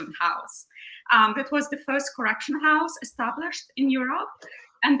correction house. That was the first correction house established in Europe.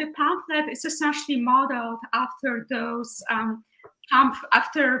 And the pamphlet is essentially modeled after those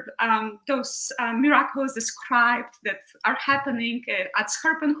miracles described that are happening at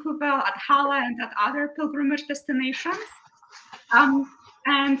Scherpenheuvel, at Halle, and at other pilgrimage destinations.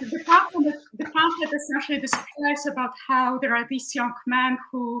 And the pamphlet essentially describes about how there are these young men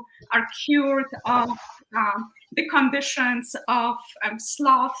who are cured of the conditions of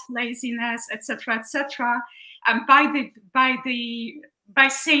sloth, laziness, etc., by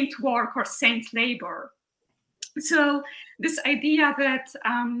saint work or saint labor. So this idea that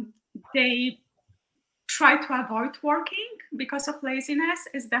they try to avoid working because of laziness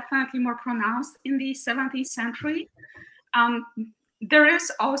is definitely more pronounced in the 17th century. There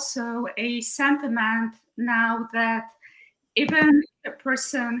is also a sentiment now that even if a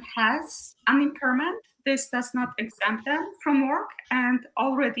person has an impairment, this does not exempt them from work, and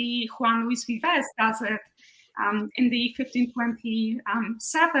already Juan Luis Vives does it in the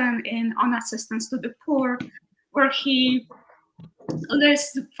 1527 in On Assistance to the Poor, where he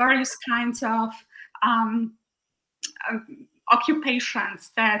lists various kinds of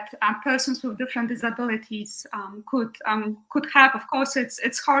occupations that persons with different disabilities could have. Of course,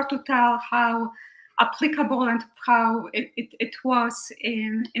 it's hard to tell how applicable and how it was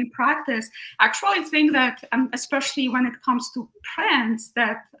in practice. Actually, I think that especially when it comes to prints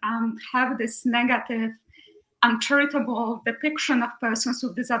that have this negative uncharitable depiction of persons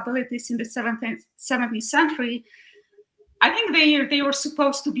with disabilities in the 17th century, I think they were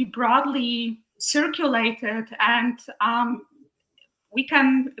supposed to be broadly circulated, and we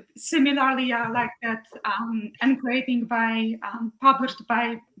can similarly like that engraving published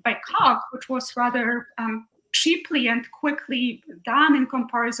by Koch, which was rather cheaply and quickly done in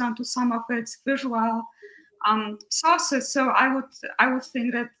comparison to some of its visual sources. So I would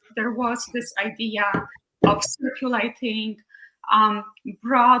think that there was this idea of circulating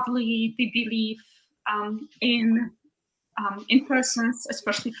broadly the belief in persons,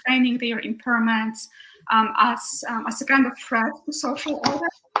 especially feigning their impairments, as a kind of threat to social order.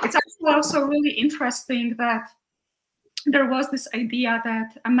 It's actually also really interesting that there was this idea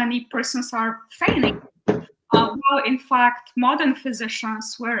that many persons are feigning, while in fact modern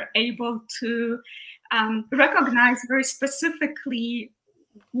physicians were able to recognize very specifically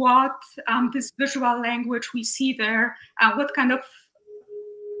what this visual language we see there, what kind of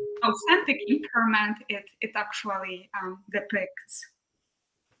authentic impairment it actually depicts.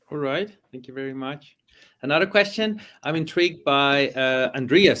 All right, thank you very much. Another question. I'm intrigued by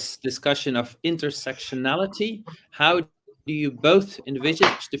Andrea's discussion of intersectionality. How do you both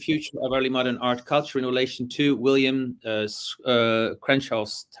envisage the future of early modern art culture in relation to William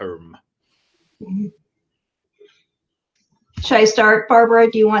Crenshaw's term? Should I start,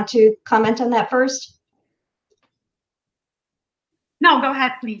 Barbara? Do you want to comment on that first? No, go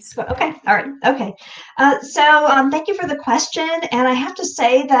ahead, please. Okay, all right, okay. So thank you for the question. And I have to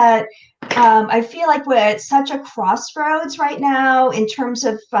say that I feel like we're at such a crossroads right now in terms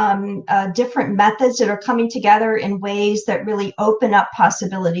of different methods that are coming together in ways that really open up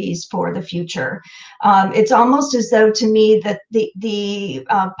possibilities for the future. It's almost as though, to me, that the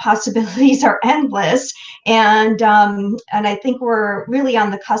possibilities are endless, and I think we're really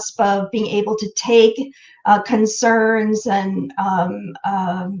on the cusp of being able to take concerns and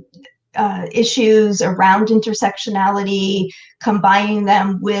issues around intersectionality, combining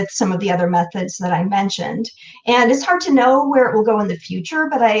them with some of the other methods that I mentioned. And it's hard to know where it will go in the future,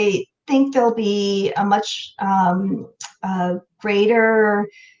 but I think there'll be a much greater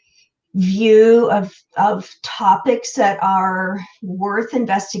view of topics that are worth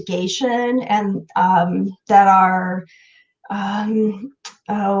investigation and that are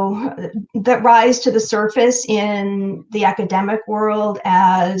that rise to the surface in the academic world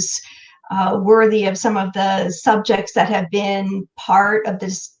as worthy of some of the subjects that have been part of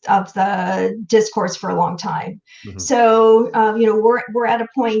the discourse for a long time. Mm-hmm. So we're at a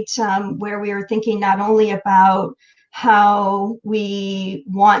point where we are thinking not only about how we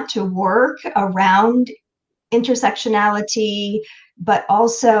want to work around intersectionality, but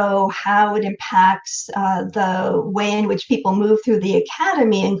also how it impacts the way in which people move through the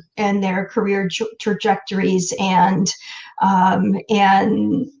academy and their career trajectories, and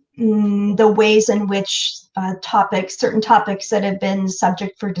the ways in which certain topics that have been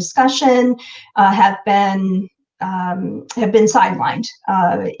subject for discussion have been sidelined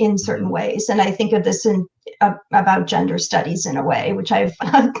in certain ways. And I think of this about gender studies in a way, which I've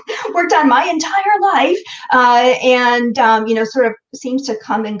worked on my entire life, and sort of seems to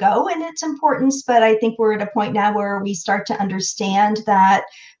come and go in its importance. But I think we're at a point now where we start to understand that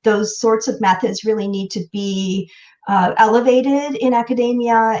those sorts of methods really need to be elevated in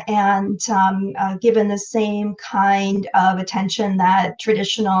academia and given the same kind of attention that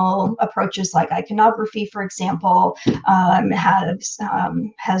traditional approaches like iconography, for example,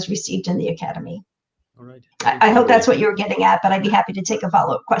 has received in the academy. All right. I hope that's what you were getting at, but I'd be happy to take a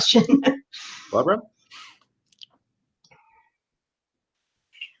follow-up question. Barbara?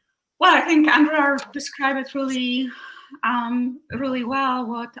 Well, I think Andrea described it really well.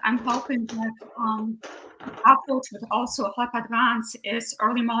 What I'm hoping that approach would also help advance is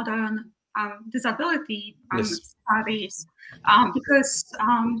early modern disability studies, because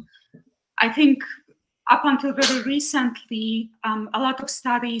I think up until very recently, a lot of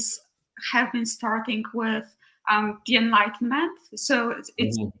studies have been starting with the Enlightenment. So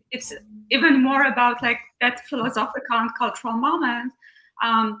it's even more about like that philosophical and cultural moment.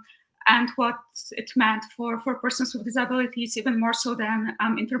 and what it meant for persons with disabilities, even more so than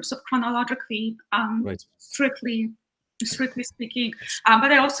in terms of chronologically, Right. strictly speaking.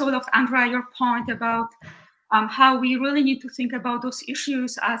 But I also loved, Andrea, your point about how we really need to think about those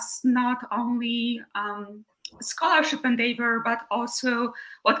issues as not only scholarship endeavor, but also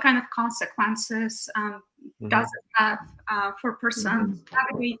what kind of consequences does it have for persons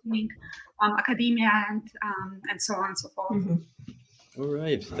navigating academia and so on and so forth. All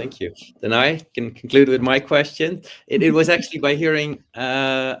right, thank you. Then I can conclude with my question. It was actually by hearing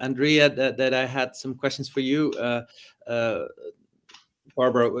Andrea that I had some questions for you,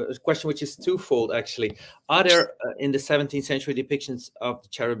 Barbara. A question which is twofold, actually. Are there, in the 17th century depictions of the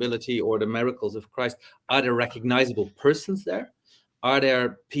charitability or the miracles of Christ, are there recognizable persons there? Are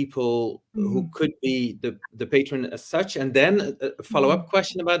there people who could be the patron as such? And then a follow-up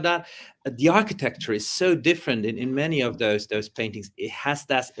question about that. The architecture is so different in many of those paintings. Has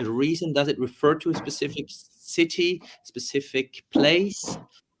that a reason? Does it refer to a specific city, specific place?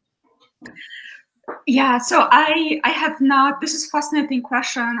 Yeah, so I have not, this is a fascinating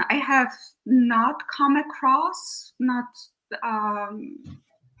question. I have not come across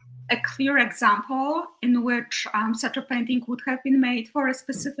a clear example in which such a painting would have been made for a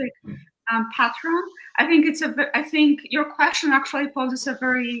specific patron. I think your question actually poses a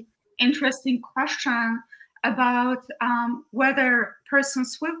very interesting question about whether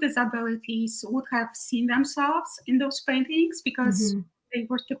persons with disabilities would have seen themselves in those paintings, because they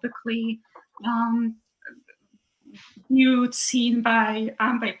were typically viewed, seen by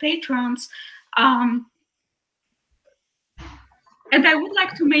patrons. And I would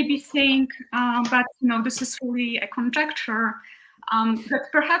like to maybe think, but this is really a conjecture, that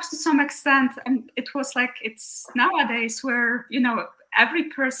perhaps to some extent, and it was like it's nowadays where every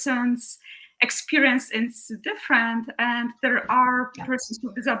person's experience is different, and there are persons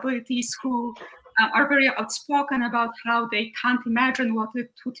with disabilities who are very outspoken about how they can't imagine what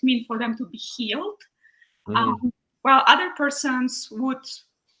it would mean for them to be healed, while other persons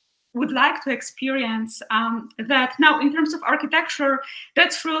would like to experience that. Now, in terms of architecture,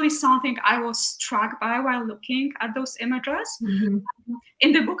 that's really something I was struck by while looking at those images.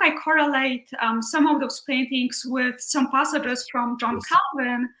 In the book, I correlate some of those paintings with some passages from John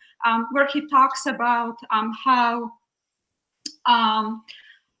Calvin, where he talks about how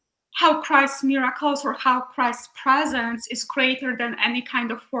Christ's miracles or how Christ's presence is greater than any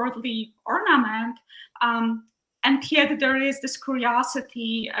kind of worldly ornament. And yet there is this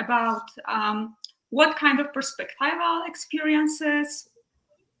curiosity about what kind of perspectival experiences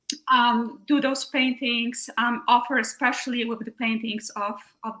do those paintings offer, especially with the paintings of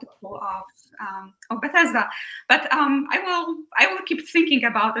the pool of Bethesda. But I will keep thinking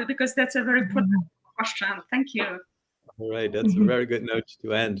about it, because that's a very productive question. Thank you. All right, that's a very good note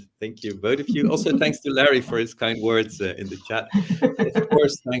to end. Thank you, both of you. Also, thanks to Larry for his kind words in the chat. Of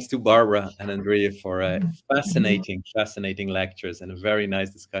course, thanks to Barbara and Andrea for fascinating lectures and a very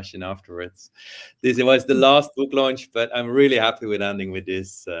nice discussion afterwards. This was the last book launch, but I'm really happy with ending with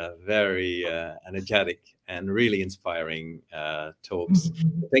this very energetic and really inspiring talks.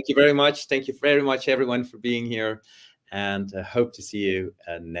 Thank you very much. Thank you very much, everyone, for being here, and hope to see you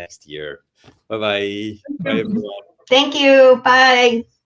next year. Bye-bye. Bye, everyone. Thank you. Bye.